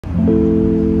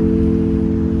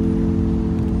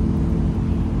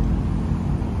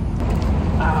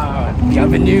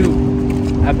Bienvenue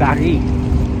à Paris.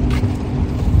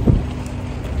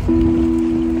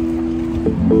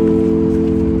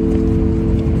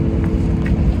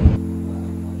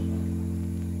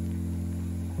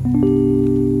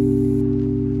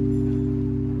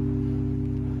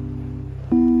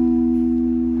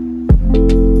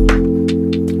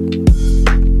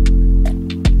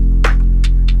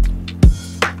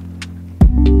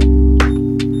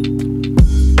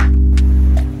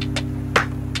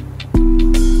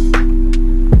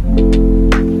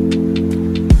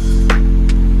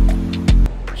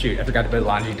 Shoot, I forgot to put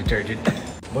laundry detergent.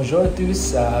 Bonjour à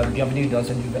tous, bienvenue dans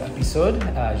un nouvel épisode.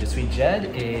 Je suis Jed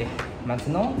et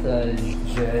maintenant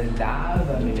je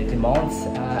lave mes vêtements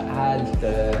à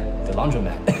de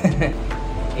laundromat.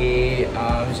 Et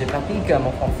j'ai pratique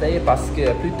mon français parce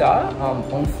que plus tard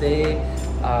on fait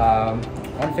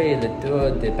le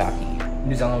tour de Paris.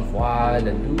 Nous allons voir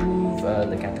le Louvre,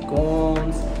 les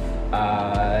Catacombs,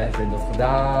 le Notre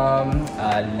Dame,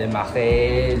 le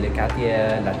Marais, le quartier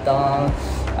latin,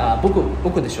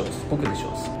 beaucoup de choses.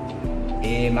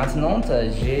 Et maintenant,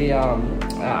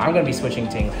 I'm going to be switching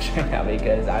to English right now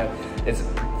because it's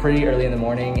pretty early in the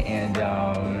morning and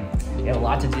we have a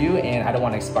lot to do and I don't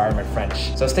want to expire my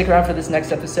French. So stick around for this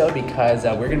next episode because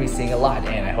we're going to be seeing a lot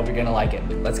and I hope you're going to like it.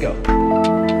 Let's go.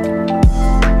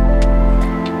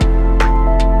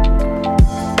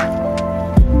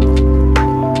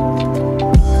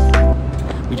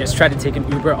 We just tried to take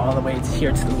an Uber all the way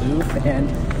here to the Louvre and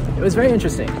it was very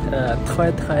interesting.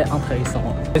 Très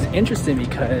intéressant. It was interesting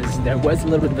because there was a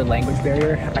little bit of a language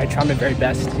barrier. I tried my very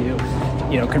best to,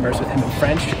 converse with him in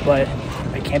French, but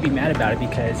I can't be mad about it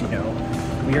because,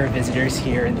 we are visitors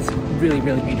here in this really,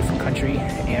 really beautiful country,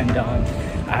 and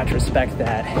I have to respect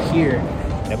that here,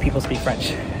 people speak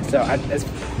French. So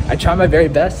I try my very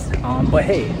best, but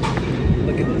hey,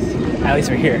 look at this. At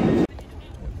least we're here.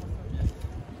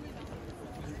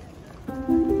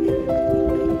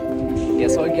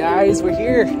 Guess what, guys? We're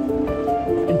here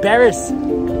in Paris.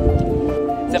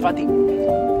 C'est parti. Oh,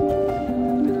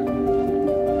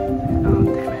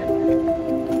 damn it.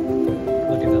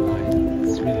 Look at the line.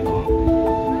 It's really long.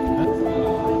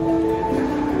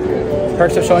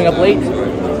 Perks of showing up late.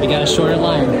 We got a shorter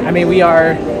line. I mean, we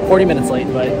are 40 minutes late,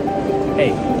 but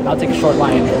hey, I'll take a short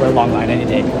line over a long line any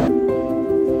day.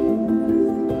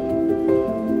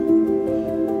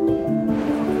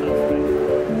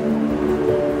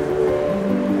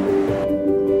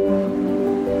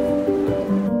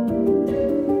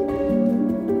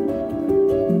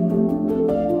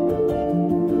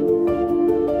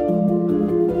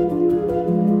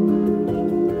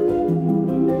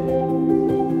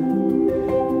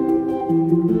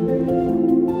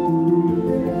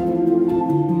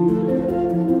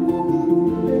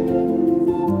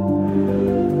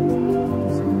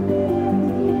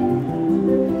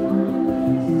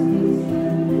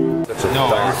 No,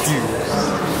 I refuse.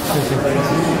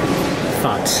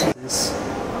 Thought.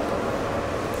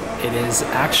 It is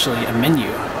actually a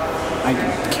menu. I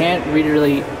can't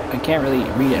really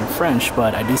read it in French,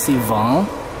 but I do see vin,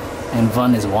 and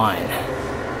vin is wine.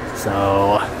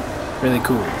 So, really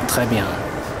cool. Très bien.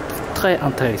 Très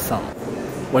intéressant.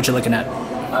 What you looking at?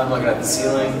 I'm looking at the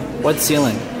ceiling. What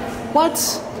ceiling? What?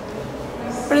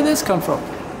 Where did this come from?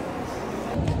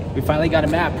 We finally got a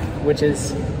map, which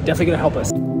is definitely gonna help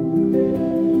us.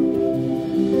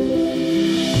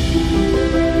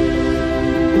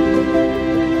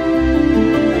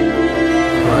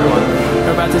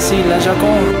 We're about to see La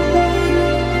Jaconde.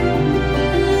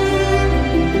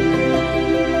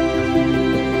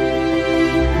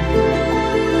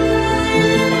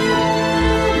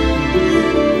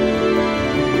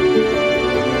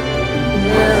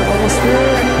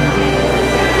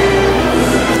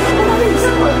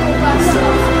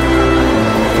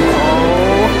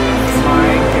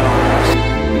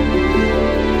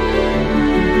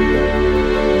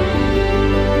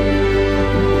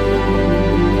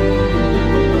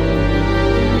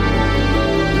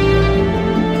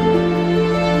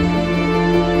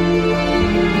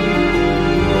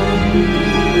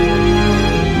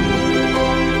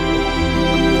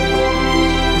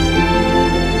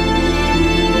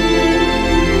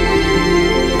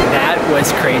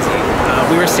 Was crazy.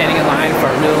 We were standing in line for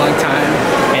a really long time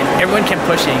and everyone kept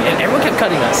pushing and everyone kept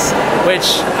cutting us,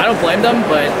 which I don't blame them,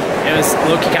 but it was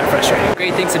low-key kind of frustrating.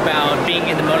 Great things about being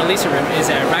in the Mona Lisa room is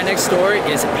that right next door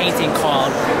is a painting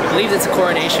called, I believe it's a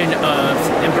Coronation of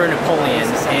Emperor Napoleon,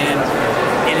 and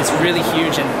it is really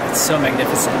huge and it's so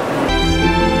magnificent.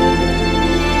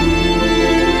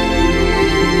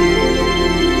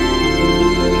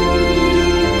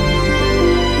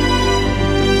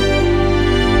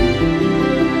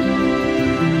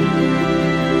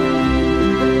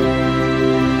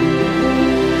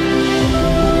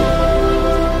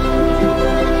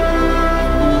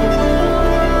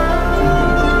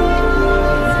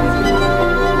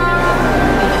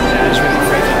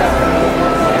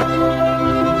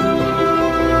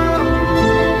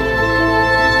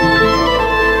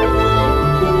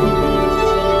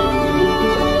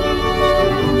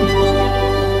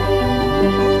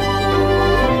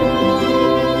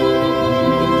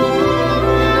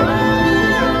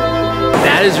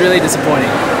 is really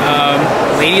disappointing.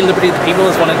 Lady Liberty of the People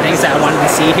is one of the things that I wanted to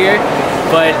see here,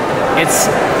 but it's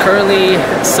currently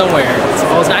somewhere.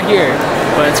 Well, it's not here,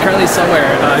 but it's currently somewhere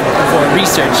for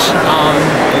research.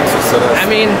 I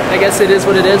mean, I guess it is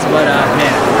what it is, but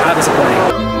man, how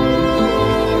disappointing.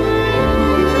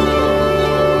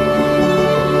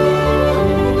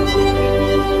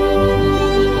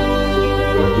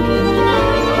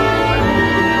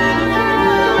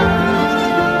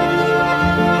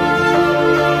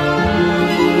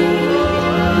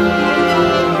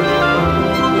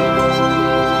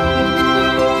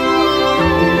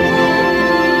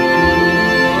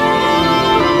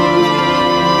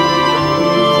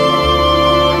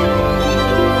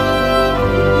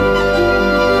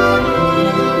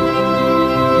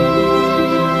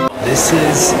 This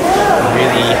is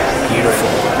really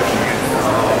beautiful.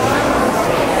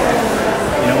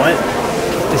 You know what?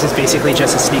 This is basically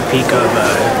just a sneak peek of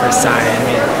Versailles. I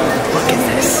mean, look at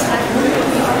this.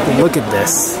 Look at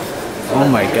this. Oh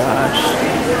my gosh.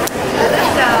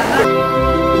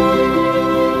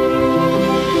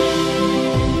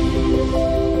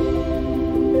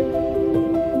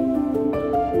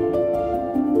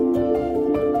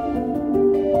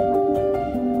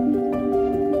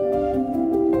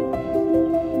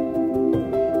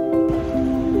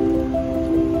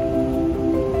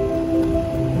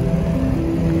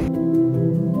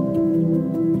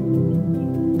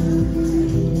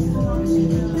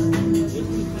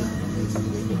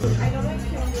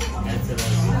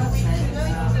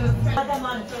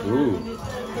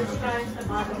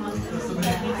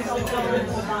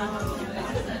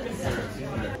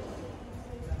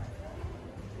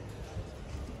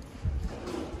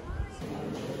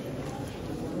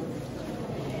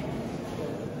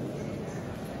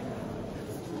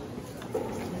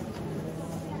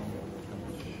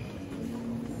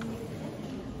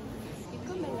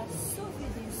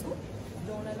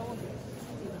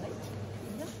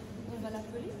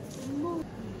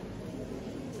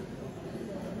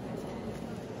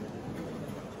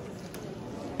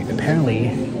 Apparently,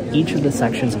 each of the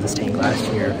sections of the stained glass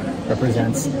here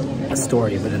represents a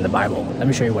story within the Bible. Let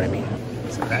me show you what I mean.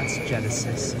 So that's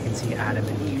Genesis. You can see Adam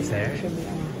and Eve there.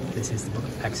 This is the book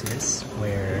of Exodus,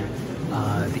 where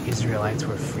the Israelites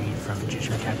were freed from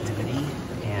Egyptian captivity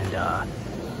and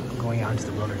going out into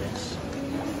the wilderness.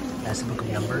 That's the book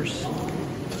of Numbers.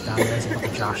 Down there is the book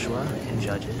of Joshua and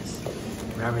Judges.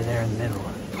 Right over there in the middle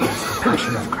is the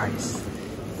Passion of Christ.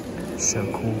 It's so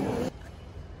cool.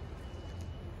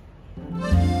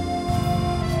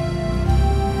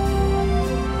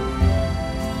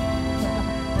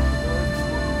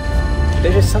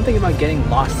 There's just something about getting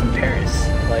lost in Paris.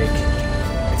 Like,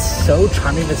 it's so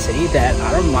charming of a city that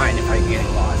I don't mind if I'm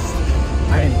getting lost.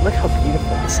 I mean, look how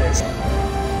beautiful this is.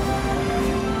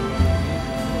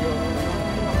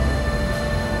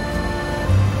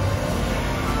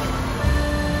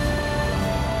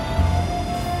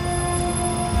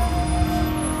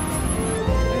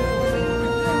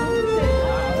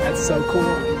 That's so cool.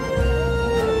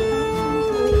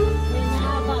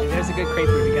 If there's a good crepe,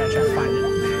 we gotta try to find it.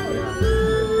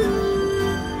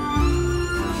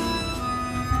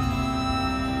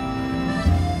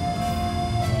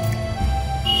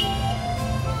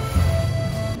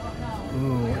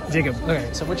 Jacob, okay,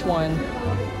 so which one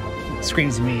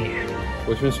screams me?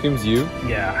 Which one screams you?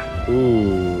 Yeah.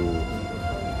 Ooh.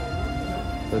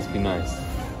 Let's be nice.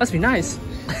 Let's be nice.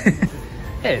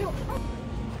 Hey.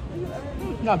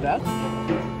 Not bad.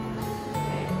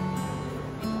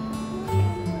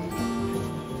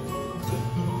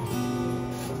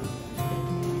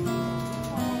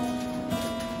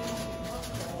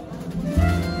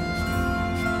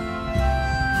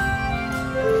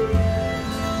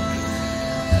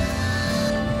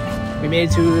 We made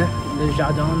it to the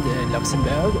Jardin de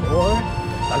Luxembourg or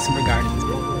Luxembourg Gardens.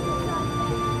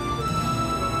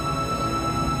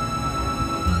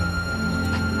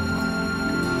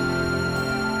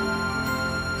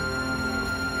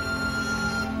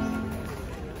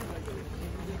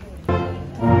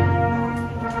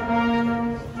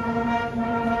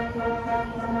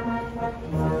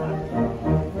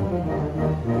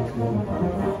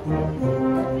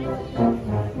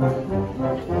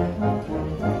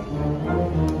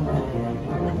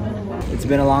 It's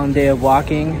been a long day of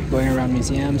walking, going around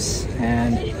museums,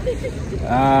 and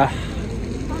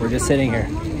we're just sitting here.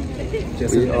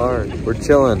 We're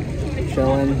chilling.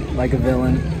 Chilling like a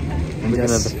villain. And looking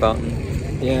at the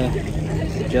fountain. Yeah.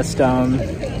 Just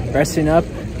resting up,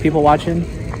 people watching.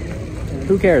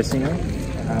 Who cares, you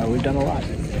know? We've done a lot.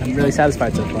 I'm really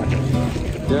satisfied so far.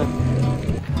 Yeah.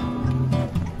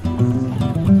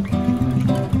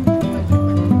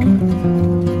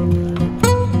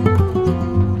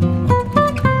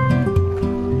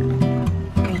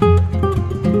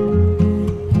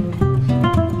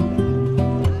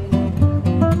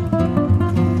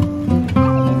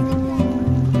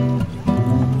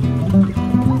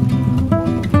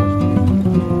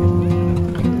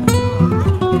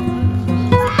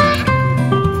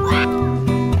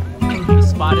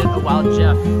 spotted a wild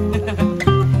Jeff.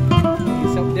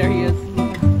 So there he is.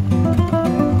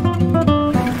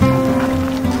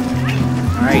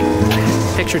 All right,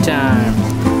 picture time.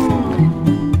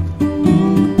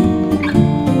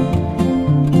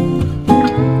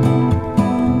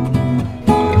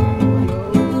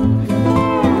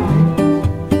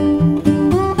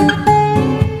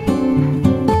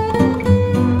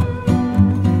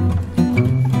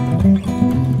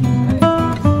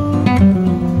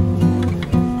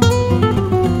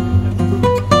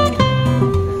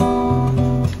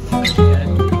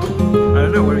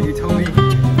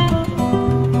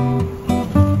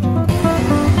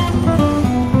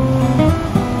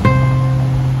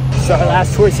 So our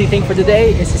last touristy thing for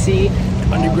today is to see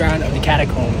the underground of the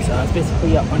Catacombs. It's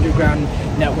basically an underground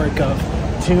network of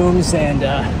tombs and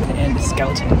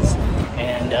skeletons,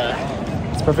 and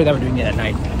it's perfect that we're doing it at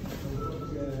night.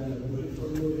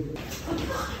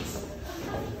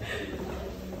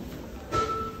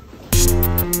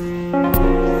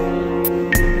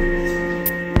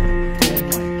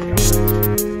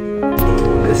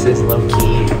 This is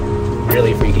low-key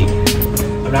really freaky.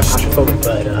 I'm not claustrophobic,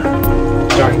 but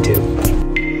starting to.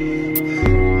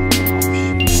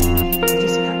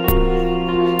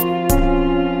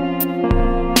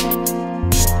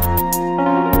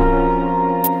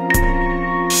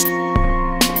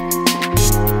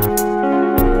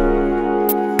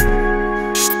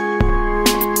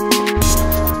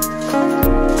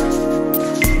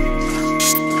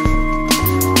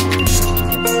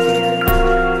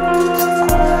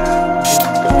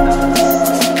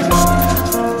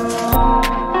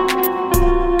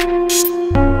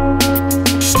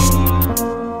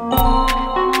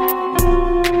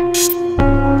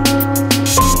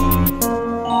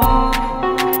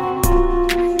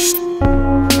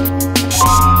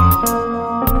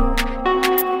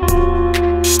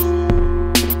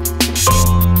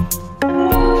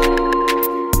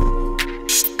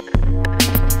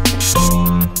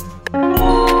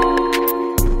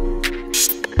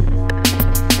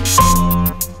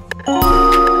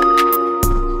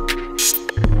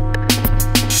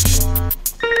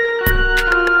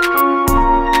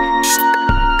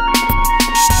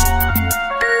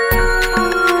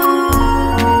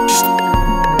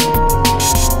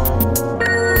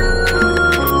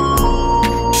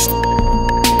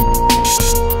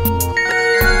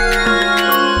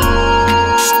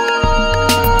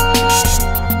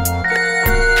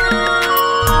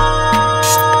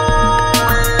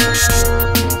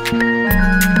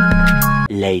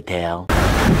 Later.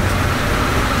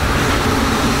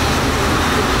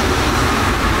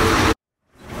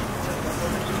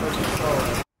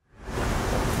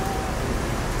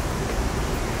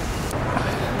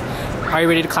 Are you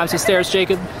ready to climb some stairs,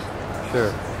 Jacob?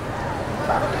 Sure.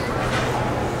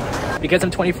 Because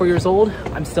I'm 24 years old,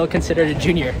 I'm still considered a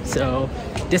junior, so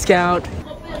discount.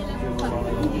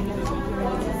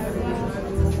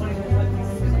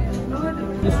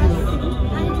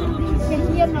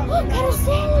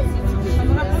 Karussell!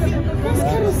 Das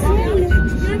Karussell!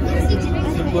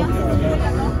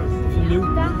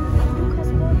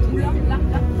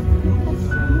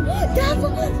 Da, wo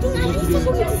die Alice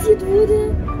romantisiert wurde!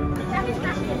 Darf ich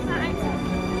das jetzt mal einsetzen?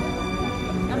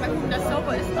 Ja, mal gucken, dass es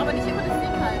sauber ist, aber nicht immer das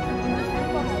Ding halten.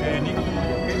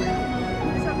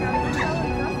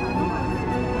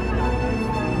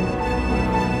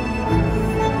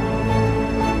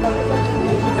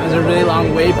 That was a really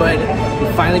long way, but we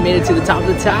finally made it to the top of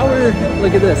the tower.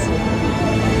 Look at this.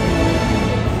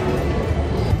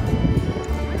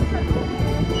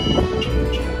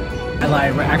 I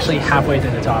lied, we're actually halfway to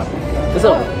the top. What's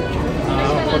up?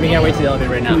 We're making our way to the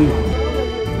elevator right now.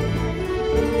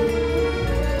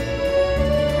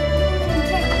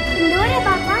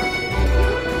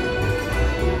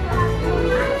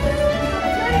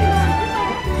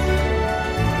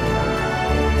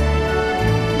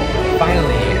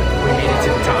 Finally, we made it to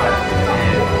the top,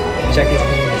 and check these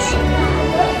views.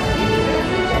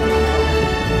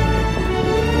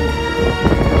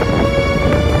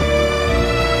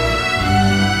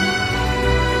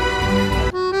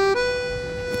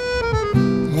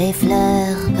 Les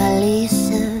fleurs pâlissent.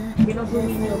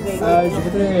 Je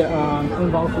voudrais un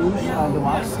vin rouge de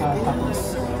wax, tacos.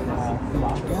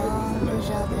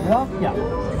 Là? Yeah.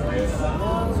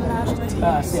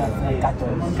 C'est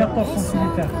 14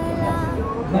 cm.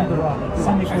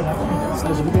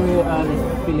 Je voudrais les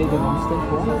filets de monster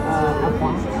à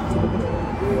point.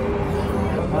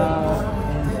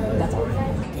 That's all.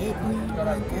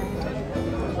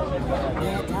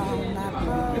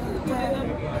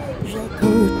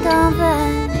 J'écoute en vain,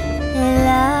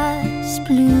 hélas,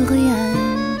 plus rien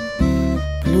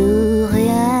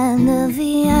ne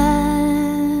vient.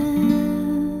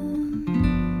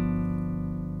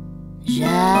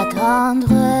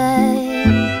 tendre